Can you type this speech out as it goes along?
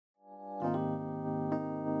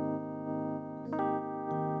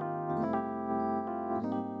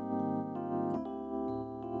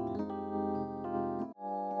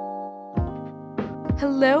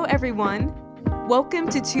Hello, everyone. Welcome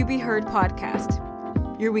to Be Heard podcast,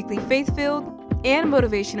 your weekly faith-filled and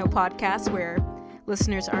motivational podcast where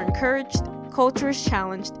listeners are encouraged, culture is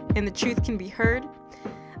challenged, and the truth can be heard.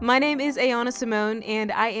 My name is Ayana Simone,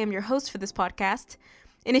 and I am your host for this podcast.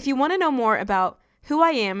 And if you want to know more about who I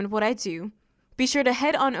am and what I do, be sure to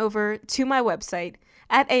head on over to my website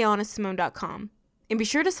at ayanasimone.com and be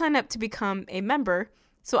sure to sign up to become a member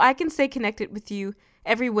so I can stay connected with you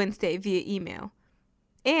every Wednesday via email.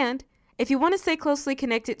 And if you want to stay closely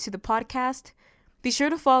connected to the podcast, be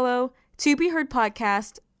sure to follow To Be Heard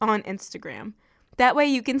Podcast on Instagram. That way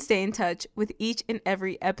you can stay in touch with each and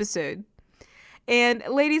every episode. And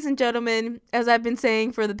ladies and gentlemen, as I've been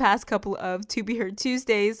saying for the past couple of To Be Heard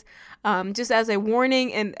Tuesdays, just as a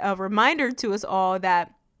warning and a reminder to us all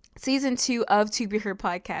that Season 2 of To Be Heard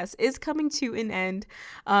Podcast is coming to an end.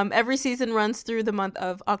 Every season runs through the month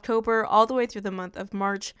of October all the way through the month of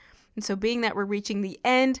March. And so being that we're reaching the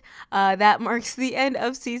end, that marks the end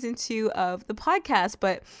of Season 2 of the podcast.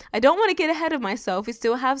 But I don't want to get ahead of myself. We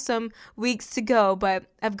still have some weeks to go, but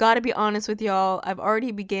I've got to be honest with y'all. I've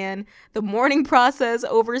already began the mourning process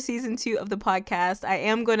over Season 2 of the podcast. I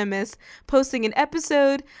am going to miss posting an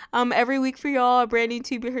episode every week for y'all, a brand new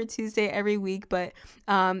To Be Heard Tuesday every week. But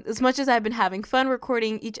as much as I've been having fun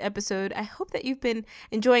recording each episode, I hope that you've been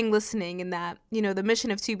enjoying listening and that, the mission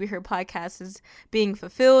of To Be Heard Podcast is being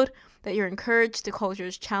fulfilled, that you're encouraged, the culture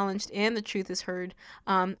is challenged, and the truth is heard.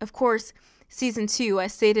 Of course, Season 2, I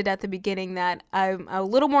stated at the beginning that I'm a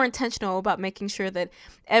little more intentional about making sure that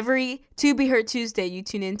every To Be Heard Tuesday you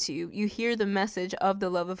tune into, you hear the message of the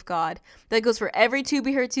love of God. That goes for every To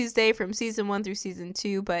Be Heard Tuesday from Season 1 through Season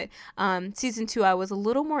 2, but Season 2, I was a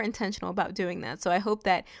little more intentional about doing that. So I hope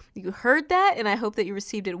that you heard that, and I hope that you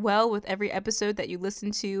received it well with every episode that you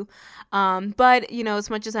listened to. But, as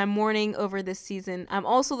much as I'm mourning over this season, I'm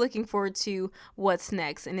also looking forward to what's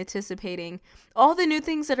next and anticipating all the new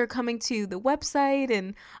things that are coming to the website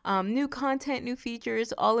and new content, new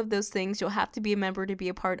features, all of those things. You'll have to be a member to be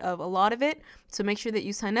a part of a lot of it. So make sure that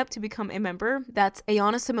you sign up to become a member. That's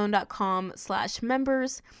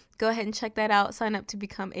ayanasimone.com/members. Go ahead and check that out. Sign up to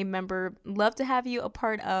become a member. Love to have you a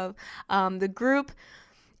part of the group.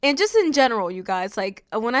 And just in general, you guys,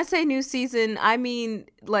 when I say new season, I mean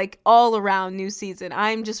all around new season.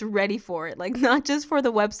 I'm just ready for it. Not just for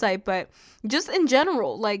the website, but just in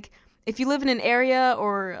general. If you live in an area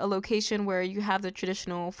or a location where you have the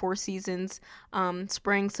traditional 4 seasons,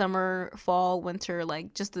 spring, summer, fall, winter,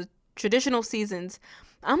 just the traditional seasons,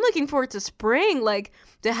 I'm looking forward to spring,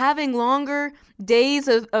 to having longer days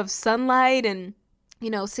of sunlight and,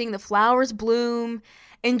 seeing the flowers bloom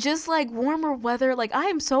and just warmer weather. I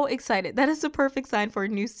am so excited. That is the perfect sign for a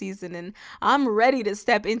new season, and I'm ready to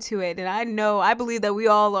step into it. And I believe that we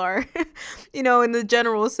all are, in the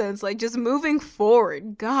general sense, just moving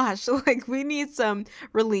forward. Gosh, we need some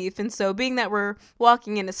relief. And so being that we're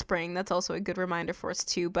walking into spring, that's also a good reminder for us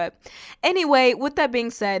too. But anyway, with that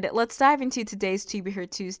being said, let's dive into today's To Be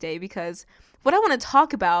Heard Tuesday, because what I want to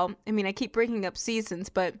talk about, I keep bringing up seasons,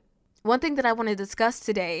 but one thing that I want to discuss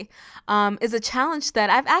today is a challenge that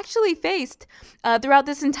I've actually faced throughout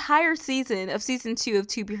this entire season of Season 2 of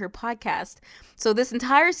To Be Heard Podcast. So this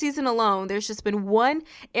entire season alone, there's just been one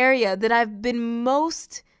area that I've been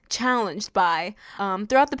most challenged by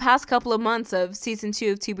throughout the past couple of months of Season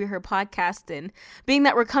 2 of To Be Heard Podcast. And being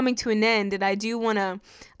that we're coming to an end, and I do want to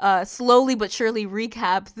slowly but surely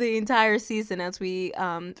recap the entire season as we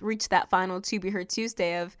reach that final To Be Heard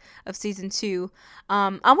Tuesday of Season 2.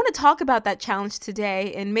 I want to talk about that challenge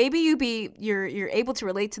today, and maybe you're able to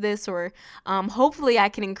relate to this, or hopefully I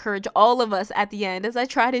can encourage all of us at the end, as I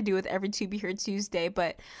try to do with every To Be Heard Tuesday.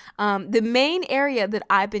 But the main area that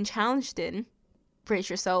I've been challenged in,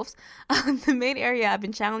 brace yourselves, the main area I've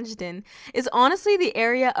been challenged in is honestly the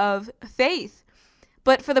area of faith.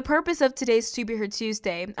 But for the purpose of today's To Be Heard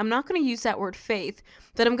Tuesday, I'm not going to use that word faith,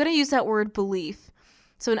 but I'm going to use that word belief.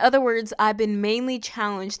 So in other words, I've been mainly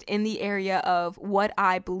challenged in the area of what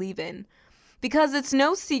I believe in. Because it's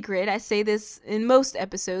no secret, I say this in most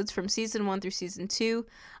episodes from Season 1 through Season 2,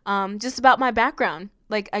 just about my background.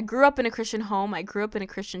 I grew up in a Christian home, I grew up in a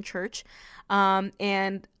Christian church,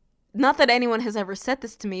 and not that anyone has ever said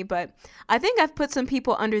this to me, but I think I've put some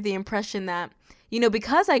people under the impression that,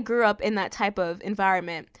 because I grew up in that type of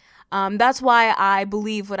environment, that's why I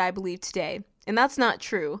believe what I believe today. And that's not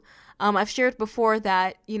true. I've shared before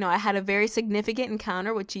that, I had a very significant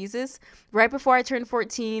encounter with Jesus right before I turned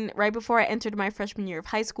 14, right before I entered my freshman year of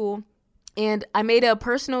high school. And I made a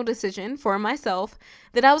personal decision for myself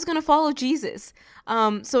that I was going to follow Jesus.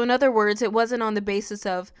 So in other words, it wasn't on the basis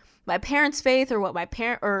of my parents' faith or what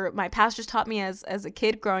my pastors taught me as a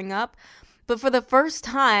kid growing up, But for the first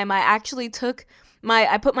time, I actually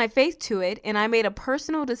I put my faith to it, and I made a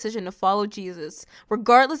personal decision to follow Jesus,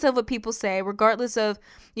 regardless of what people say, regardless of,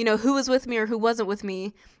 who was with me or who wasn't with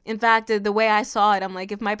me. In fact, the way I saw it, I'm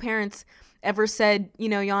like, if my parents ever said,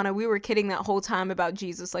 Yana, we were kidding that whole time about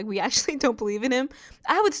Jesus, like we actually don't believe in him,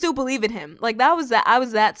 I would still believe in him. Like I was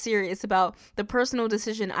that serious about the personal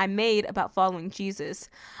decision I made about following Jesus.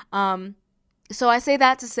 So I say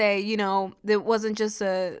that to say, that wasn't just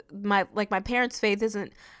my parents' faith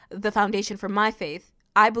isn't the foundation for my faith.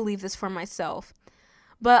 I believe this for myself.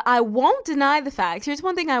 But I won't deny the fact. Here's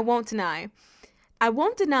one thing I won't deny. I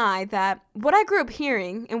won't deny that what I grew up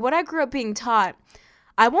hearing and what I grew up being taught,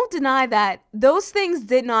 I won't deny that those things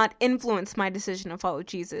did not influence my decision to follow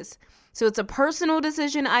Jesus. So it's a personal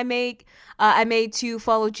decision I made to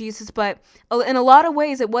follow Jesus, but in a lot of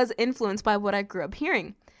ways it was influenced by what I grew up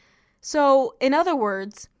hearing. So in other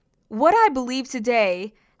words, what I believe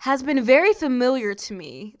today has been very familiar to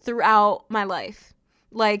me throughout my life.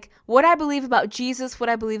 Like what I believe about Jesus, what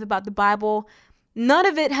I believe about the Bible, none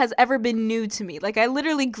of it has ever been new to me. Like I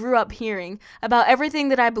literally grew up hearing about everything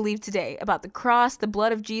that I believe today, about the cross, the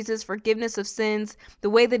blood of Jesus, forgiveness of sins, the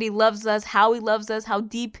way that he loves us, how he loves us, how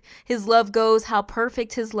deep his love goes, how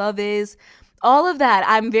perfect his love is. All of that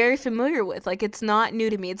I'm very familiar with. Like it's not new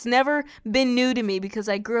to me. It's never been new to me because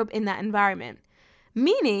I grew up in that environment.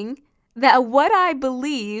 Meaning that what I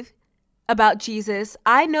believe about Jesus,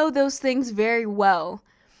 I know those things very well.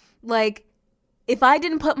 Like, if I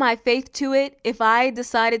didn't put my faith to it, if I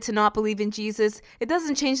decided to not believe in Jesus, it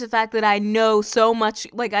doesn't change the fact that I know so much.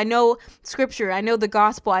 Like, I know scripture, I know the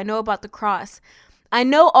gospel, I know about the cross. I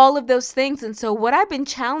know all of those things. And so what I've been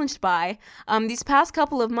challenged by these past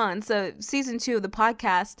couple of months, season 2 of the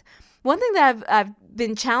podcast, one thing that I've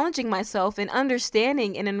been challenging myself in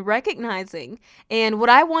understanding and in recognizing, and what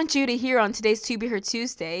I want you to hear on today's To Be Heard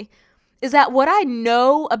Tuesday, is that what I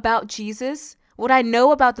know about Jesus, what I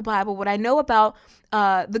know about the Bible, what I know about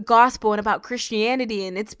the gospel and about Christianity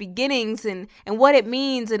and its beginnings and what it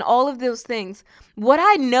means and all of those things, what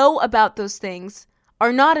I know about those things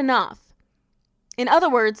are not enough. In other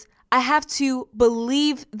words, I have to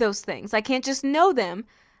believe those things. I can't just know them,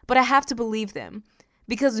 but I have to believe them.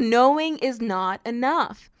 Because knowing is not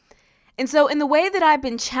enough. And so in the way that I've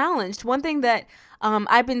been challenged, one thing that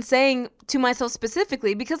I've been saying to myself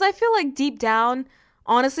specifically, because I feel like deep down,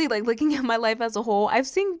 honestly, like looking at my life as a whole, I've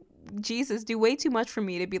seen Jesus do way too much for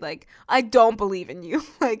me to be like, I don't believe in you.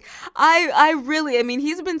 Like, I mean,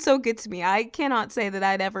 he's been so good to me. I cannot say that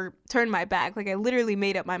I'd ever turn my back. Like, I literally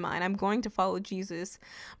made up my mind. I'm going to follow Jesus.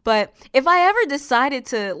 But if I ever decided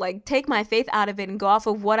to like take my faith out of it and go off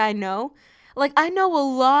of what I know, like, I know a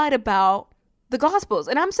lot about the Gospels.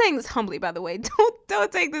 And I'm saying this humbly, by the way.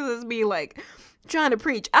 Don't take this as me, like, trying to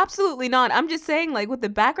preach. Absolutely not. I'm just saying, like, with the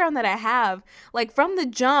background that I have, like, from the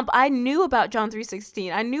jump, I knew about John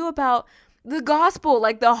 3:16. I knew about the Gospel,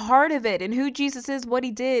 like, the heart of it and who Jesus is, what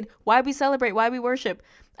he did, why we celebrate, why we worship.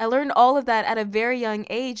 I learned all of that at a very young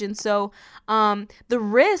age. And so the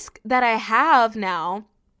risk that I have now,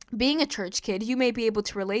 being a church kid, you may be able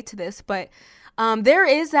to relate to this, but there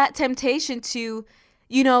is that temptation to,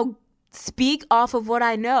 speak off of what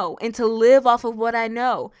I know and to live off of what I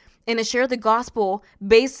know and to share the gospel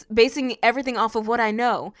basing everything off of what I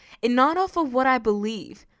know and not off of what I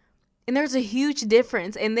believe. And there's a huge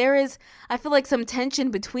difference. And there is, I feel like, some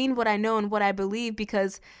tension between what I know and what I believe,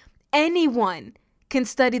 because anyone can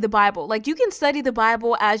study the Bible. Like, you can study the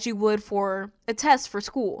Bible as you would for a test for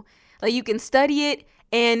school. Like, you can study it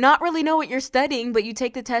and not really know what you're studying, but you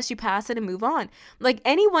take the test, you pass it, and move on. Like,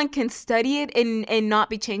 anyone can study it and not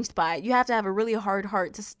be changed by it. You have to have a really hard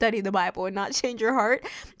heart to study the Bible and not change your heart,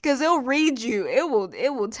 because it'll read you.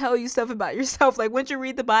 It will tell you stuff about yourself. Like, once you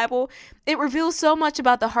read the Bible, it reveals so much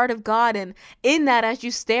about the heart of God. And in that, as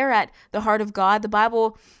you stare at the heart of God, the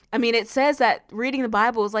Bible, I mean, it says that reading the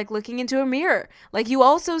Bible is like looking into a mirror. Like, you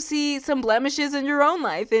also see some blemishes in your own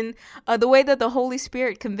life, and the way that the Holy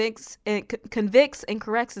Spirit convicts and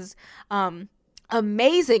corrects is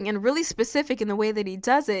amazing and really specific in the way that he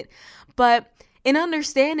does it. But in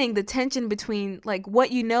understanding the tension between like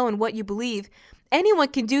what you know and what you believe, anyone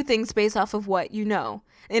can do things based off of what you know.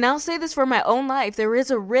 And I'll say this for my own life. There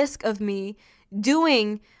is a risk of me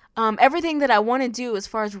doing everything that I want to do as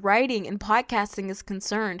far as writing and podcasting is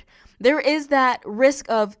concerned. There is that risk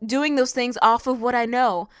of doing those things off of what I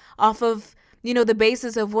know, off of, the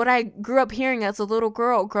basis of what I grew up hearing as a little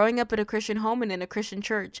girl, growing up in a Christian home and in a Christian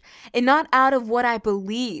church, and not out of what I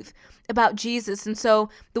believe about Jesus. And so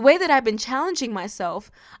the way that I've been challenging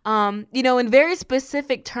myself, in very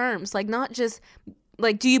specific terms, like not just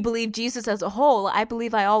like, do you believe Jesus as a whole? I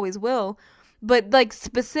believe I always will. but like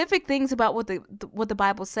specific things about what the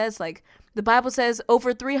Bible says. Like the Bible says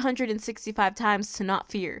over 365 times to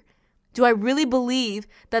not fear. Do I really believe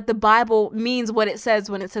that the Bible means what it says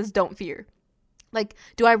when it says don't fear? Like,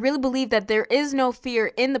 do I really believe that there is no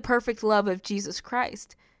fear in the perfect love of Jesus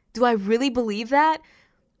Christ? Do I really believe that?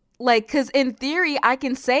 Like, because in theory, I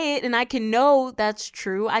can say it and I can know that's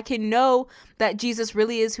true. I can know that Jesus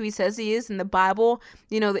really is who he says he is in the Bible.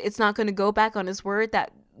 You know, it's not going to go back on his word,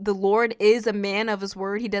 that the Lord is a man of his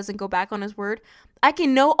word. He doesn't go back on his word. I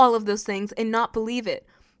can know all of those things and not believe it.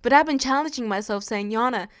 But I've been challenging myself saying,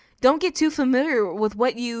 Yana, don't get too familiar with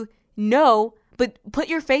what you know, but put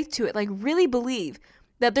your faith to it. Like, really believe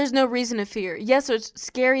that there's no reason to fear. Yes, there's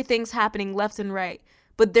scary things happening left and right,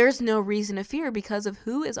 but there's no reason to fear because of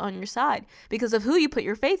who is on your side, because of who you put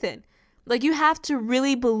your faith in. Like, you have to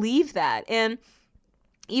really believe that. And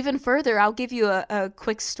even further, I'll give you a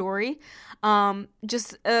quick story.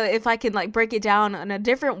 If I can like break it down in a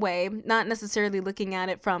different way, not necessarily looking at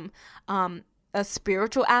it from a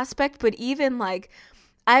spiritual aspect, but even like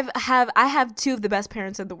I have two of the best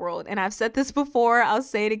parents in the world, and I've said this before, I'll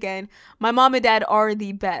say it again. My mom and dad are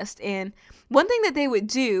the best. And one thing that they would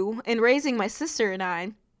do in raising my sister and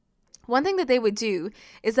I, one thing that they would do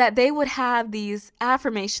is that they would have these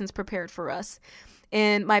affirmations prepared for us.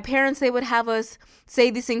 And my parents, they would have us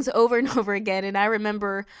say these things over and over again. And I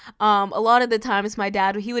remember a lot of the times my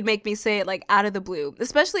dad, he would make me say it like out of the blue,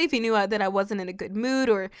 especially if he knew that I wasn't in a good mood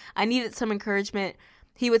or I needed some encouragement.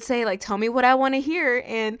 He would say, like, tell me what I want to hear.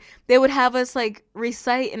 And they would have us like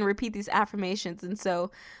recite and repeat these affirmations. And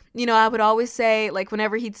so, you know, I would always say, like,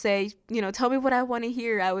 whenever he'd say, you know, tell me what I want to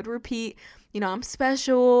hear, I would repeat, you know, I'm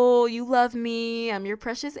special, you love me, I'm your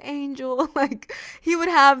precious angel. Like, he would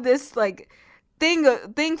have this like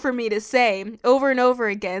thing for me to say over and over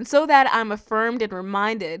again so that I'm affirmed and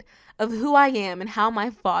reminded of who I am and how my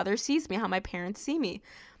father sees me, how my parents see me.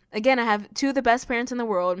 Again, I have two of the best parents in the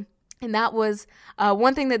world. And that was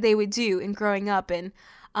one thing that they would do in growing up. And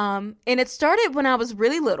it started when I was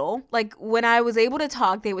really little. Like, when I was able to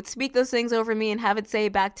talk, they would speak those things over me and have it say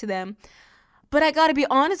back to them. But I got to be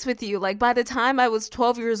honest with you. Like, by the time I was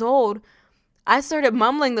 12 years old, I started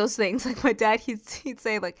mumbling those things. Like, my dad, he'd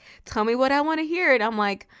say, like, tell me what I want to hear. And I'm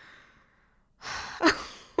like,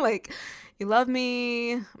 like, you love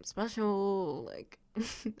me, I'm special, like,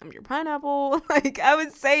 I'm your pineapple. Like, I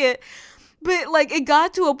would say it. But, like, it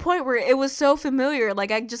got to a point where it was so familiar. Like,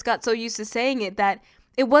 I just got so used to saying it that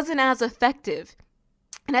it wasn't as effective.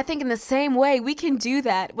 And I think in the same way, we can do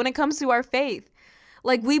that when it comes to our faith.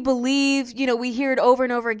 Like, we believe, you know, we hear it over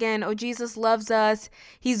and over again. Oh, Jesus loves us.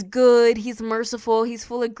 He's good. He's merciful. He's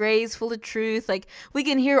full of grace, full of truth. Like, we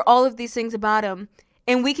can hear all of these things about him.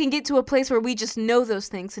 And we can get to a place where we just know those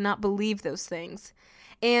things and not believe those things.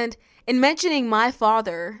 And in mentioning my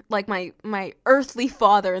father, like my earthly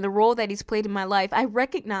father and the role that he's played in my life, I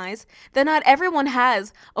recognize that not everyone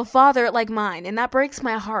has a father like mine, and that breaks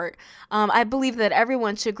my heart. I believe that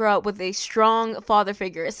everyone should grow up with a strong father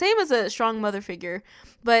figure, same as a strong mother figure,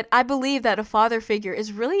 but I believe that a father figure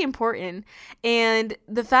is really important. And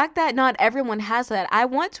the fact that not everyone has that, I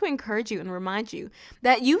want to encourage you and remind you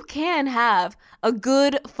that you can have a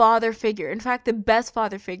good father figure. In fact, the best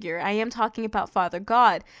father figure. I am talking about Father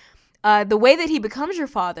God. The way that he becomes your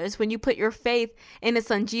father is when you put your faith in his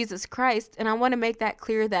son, Jesus Christ. And I want to make that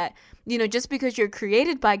clear that, you know, just because you're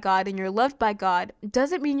created by God and you're loved by God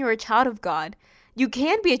doesn't mean you're a child of God. You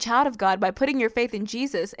can be a child of God by putting your faith in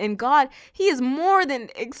Jesus. And God, he is more than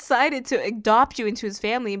excited to adopt you into his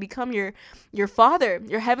family and become your father,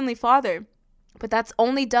 your heavenly father. But that's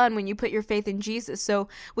only done when you put your faith in Jesus. So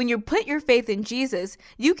when you put your faith in Jesus,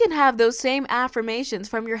 you can have those same affirmations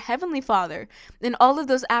from your heavenly Father. And all of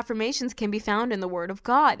those affirmations can be found in the Word of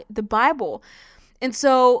God, the Bible. And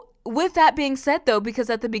so with that being said, though, because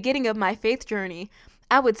at the beginning of my faith journey,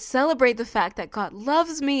 I would celebrate the fact that God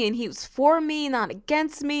loves me and he was for me, not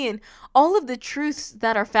against me, and all of the truths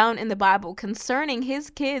that are found in the Bible concerning his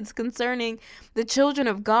kids, concerning the children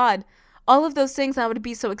of God. All of those things I would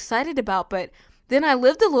be so excited about. But then I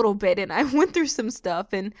lived a little bit and I went through some stuff,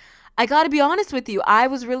 and I got to be honest with you, I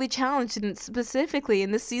was really challenged. And specifically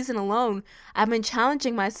in this season alone, I've been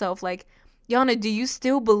challenging myself, like, Yana, do you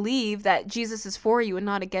still believe that Jesus is for you and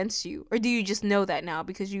not against you? Or do you just know that now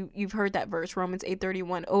because you've heard that verse, Romans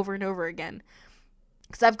 8:31, over and over again?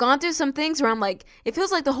 Because I've gone through some things where I'm like, it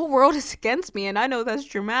feels like the whole world is against me. And I know that's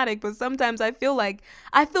dramatic, but sometimes I feel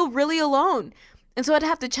really alone. And so I'd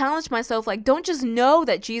have to challenge myself, like, don't just know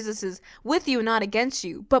that Jesus is with you and not against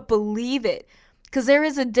you, but believe it. Because there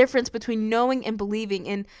is a difference between knowing and believing,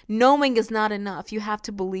 and knowing is not enough. You have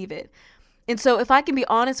to believe it. And so if I can be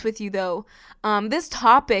honest with you though, this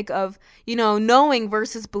topic of, knowing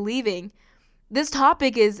versus believing, this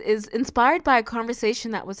topic is inspired by a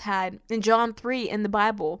conversation that was had in John 3 in the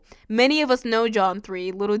Bible. Many of us know John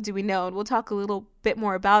 3, little do we know, and we'll talk a little bit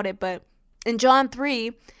more about it. But in John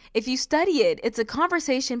 3, if you study it, it's a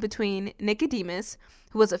conversation between Nicodemus,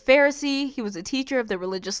 who was a Pharisee. He was a teacher of the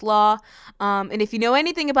religious law. And if you know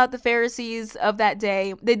anything about the Pharisees of that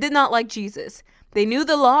day, they did not like Jesus. They knew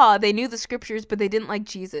the law, they knew the scriptures, but they didn't like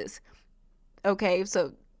Jesus. Okay,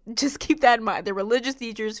 so just keep that in mind. They're religious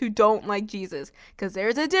teachers who don't like Jesus, because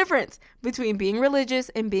there's a difference between being religious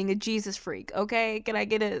and being a Jesus freak. Okay, can I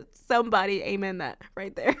get somebody amen that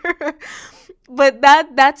right there? But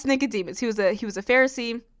that's Nicodemus. He was a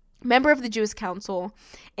Pharisee, member of the Jewish council,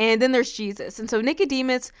 and then there's Jesus. And so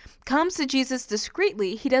Nicodemus comes to Jesus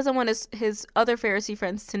discreetly. He doesn't want his other Pharisee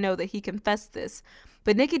friends to know that he confessed this.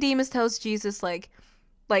 But Nicodemus tells Jesus, like,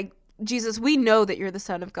 Jesus, we know that you're the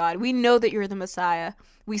Son of God. We know that you're the Messiah.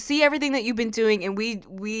 We see everything that you've been doing, and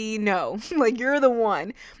we know, like, you're the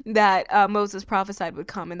one that Moses prophesied would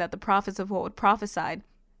come, and that the prophets of old prophesied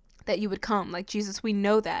that you would come. Like, Jesus, we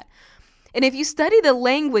know that. And if you study the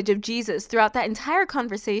language of Jesus throughout that entire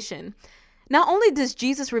conversation, not only does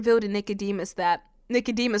Jesus reveal to Nicodemus that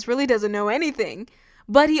Nicodemus really doesn't know anything,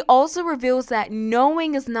 but he also reveals that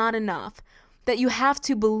knowing is not enough, that you have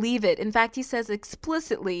to believe it. In fact, he says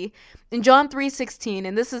explicitly in John 3:16,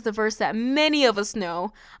 and this is the verse that many of us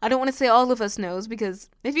know. I don't want to say all of us knows, because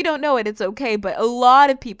if you don't know it, it's okay, but a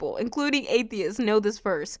lot of people, including atheists, know this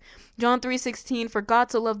verse. John 3:16, for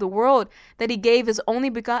God so loved the world that he gave his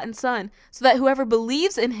only begotten Son, so that whoever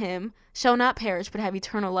believes in him shall not perish but have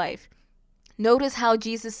eternal life. Notice how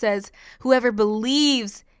Jesus says, whoever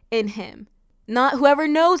believes in him. Not whoever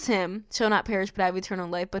knows him shall not perish but have eternal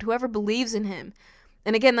life, but whoever believes in him.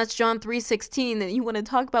 And again, that's John 3:16. And you want to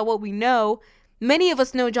talk about what we know. Many of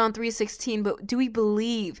us know John 3:16, but do we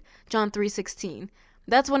believe John 3:16?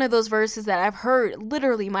 That's one of those verses that I've heard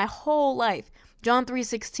literally my whole life. John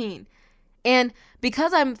 3:16. And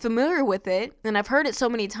because I'm familiar with it, and I've heard it so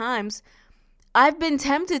many times, I've been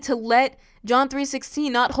tempted to let John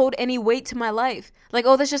 3:16 not hold any weight to my life. Like,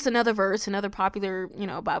 oh, that's just another verse, another popular,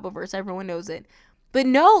 Bible verse. Everyone knows it. But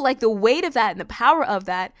no, like the weight of that and the power of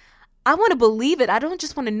that, I want to believe it. I don't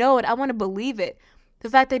just want to know it. I want to believe it. The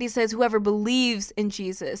fact that he says, whoever believes in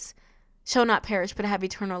Jesus shall not perish but have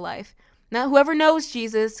eternal life. Not whoever knows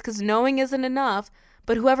Jesus, because knowing isn't enough,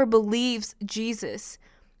 but whoever believes Jesus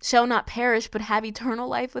shall not perish but have eternal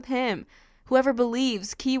life with him. Whoever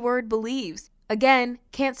believes, keyword believes. Again,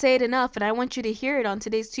 can't say it enough, and I want you to hear it on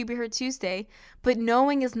today's To Be Heard Tuesday, but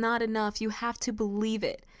knowing is not enough. You have to believe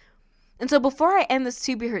it. And so before I end this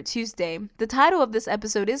To Be Heard Tuesday, the title of this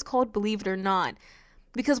episode is called Believe It or Not,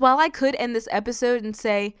 because while I could end this episode and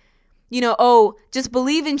say, just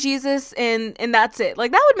believe in Jesus and that's it.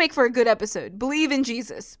 Like, that would make for a good episode. Believe in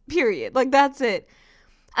Jesus, period. Like, that's it.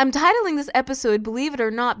 I'm titling this episode Believe It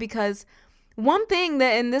or Not because one thing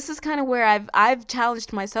that, and this is kind of where I've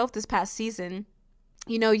challenged myself this past season,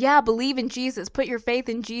 believe in Jesus, put your faith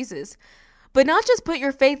in Jesus, but not just put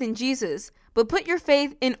your faith in Jesus, but put your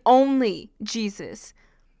faith in only Jesus.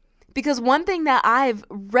 Because one thing that I've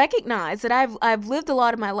recognized, that I've lived a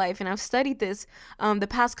lot of my life, and I've studied this the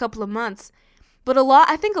past couple of months, but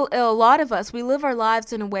I think a lot of us, we live our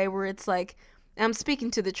lives in a way where it's like, I'm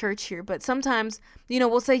speaking to the church here, but sometimes,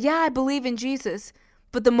 we'll say, yeah, I believe in Jesus.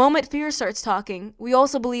 But the moment fear starts talking, we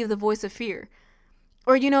also believe the voice of fear.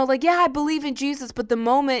 Or, yeah, I believe in Jesus, but the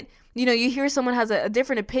moment, you hear someone has a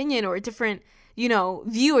different opinion or a different,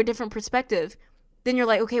 view or different perspective, then you're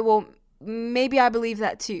like, okay, well, maybe I believe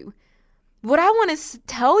that too. What I want to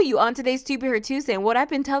tell you on today's To Be Heard Tuesday, and what I've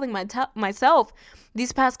been telling myself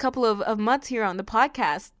these past couple of months here on the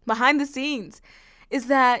podcast, behind the scenes, is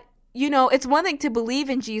that, it's one thing to believe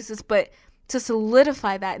in Jesus, but to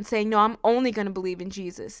solidify that and saying, no, I'm only going to believe in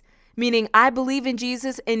Jesus. Meaning, I believe in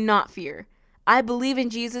Jesus and not fear. I believe in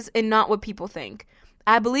Jesus and not what people think.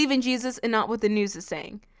 I believe in Jesus and not what the news is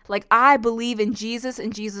saying. Like, I believe in Jesus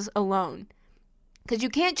and Jesus alone. Because you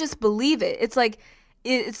can't just believe it. It's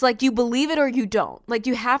like you believe it or you don't. Like,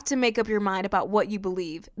 you have to make up your mind about what you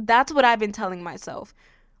believe. That's what I've been telling myself.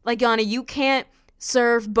 Like, Yana, you can't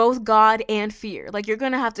serve both God and fear. Like, you're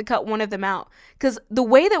going to have to cut one of them out. Because the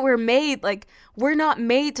way that we're made, like, we're not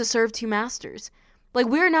made to serve two masters. Like,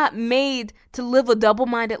 we're not made to live a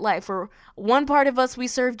double-minded life where one part of us, we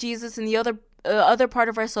serve Jesus, and the other part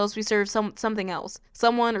of ourselves, we serve something else,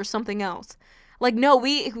 someone or something else. Like, no,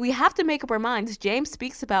 we have to make up our minds. James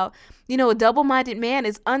speaks about, a double-minded man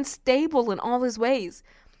is unstable in all his ways.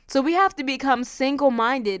 So we have to become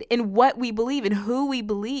single-minded in what we believe and who we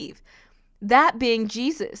believe. that being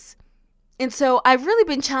Jesus. And so I've really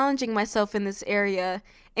been challenging myself in this area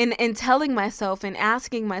and telling myself and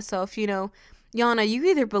asking myself, Yana, you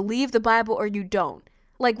either believe the Bible or you don't.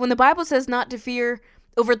 Like when the Bible says not to fear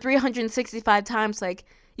over 365 times, like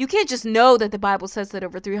you can't just know that the Bible says that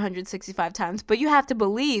over 365 times, but you have to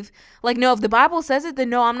believe, like, no, if the Bible says it, then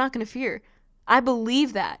no, I'm not going to fear. I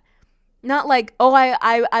believe that. Not like, oh,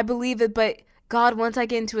 I believe it, but God, once I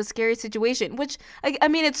get into a scary situation, which, I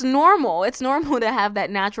mean, it's normal. It's normal to have that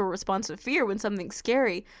natural response of fear when something's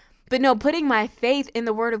scary. But no, putting my faith in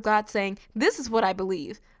the word of God, saying, this is what I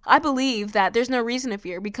believe. I believe that there's no reason to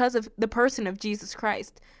fear because of the person of Jesus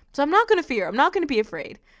Christ. So I'm not going to fear. I'm not going to be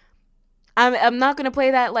afraid. I'm not going to play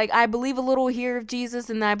that like I believe a little here of Jesus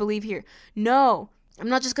and I believe here. No, I'm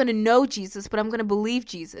not just going to know Jesus, but I'm going to believe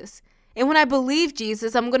Jesus. And when I believe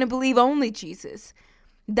Jesus, I'm going to believe only Jesus.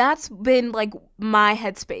 That's been like my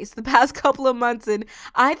headspace the past couple of months, and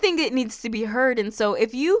I think it needs to be heard. And so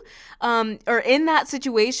if you are in that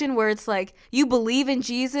situation where it's like you believe in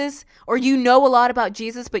Jesus or you know a lot about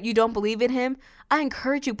Jesus but you don't believe in him, I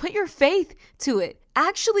encourage you, put your faith to it.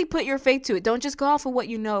 Actually put your faith to it. Don't just go off of what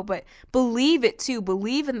you know, but believe it too.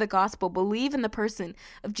 Believe in the gospel. Believe in the person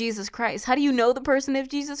of Jesus Christ. How do you know the person of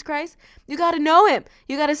Jesus Christ? You got to know him.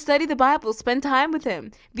 You got to study the Bible. Spend time with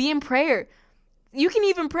him. Be in prayer. You can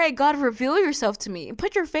even pray, God, reveal yourself to me, and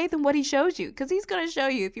put your faith in what he shows you, because he's going to show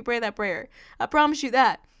you if you pray that prayer. I promise you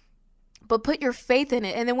that. But put your faith in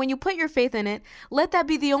it. And then when you put your faith in it, let that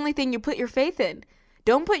be the only thing you put your faith in.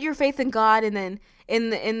 Don't put your faith in God and then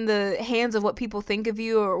in the hands of what people think of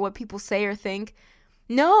you or what people say or think.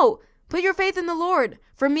 No, put your faith in the Lord.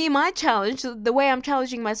 For me, my challenge, the way I'm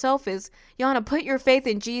challenging myself is, Yana, put your faith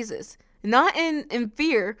in Jesus. Not in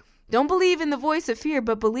fear. Don't believe in the voice of fear,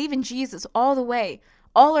 but believe in Jesus all the way.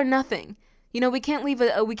 All or nothing. We can't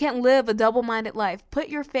live a double-minded life. Put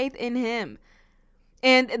your faith in him.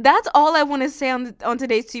 And that's all I want to say on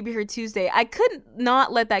today's To Be Heard Tuesday. I could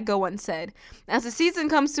not let that go unsaid. As the season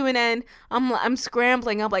comes to an end, I'm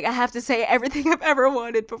scrambling. I'm like, I have to say everything I've ever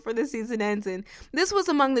wanted before the season ends. And this was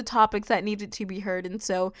among the topics that needed to be heard. And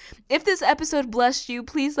so if this episode blessed you,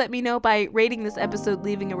 please let me know by rating this episode,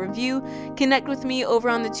 leaving a review. Connect with me over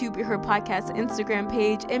on the To Be Heard Podcast Instagram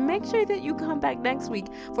page. And make sure that you come back next week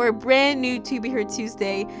for a brand new To Be Heard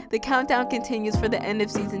Tuesday. The countdown continues for the end of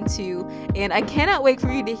season 2. And I cannot wait for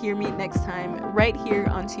you to hear me next time right here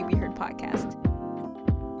on To Be Heard Podcast.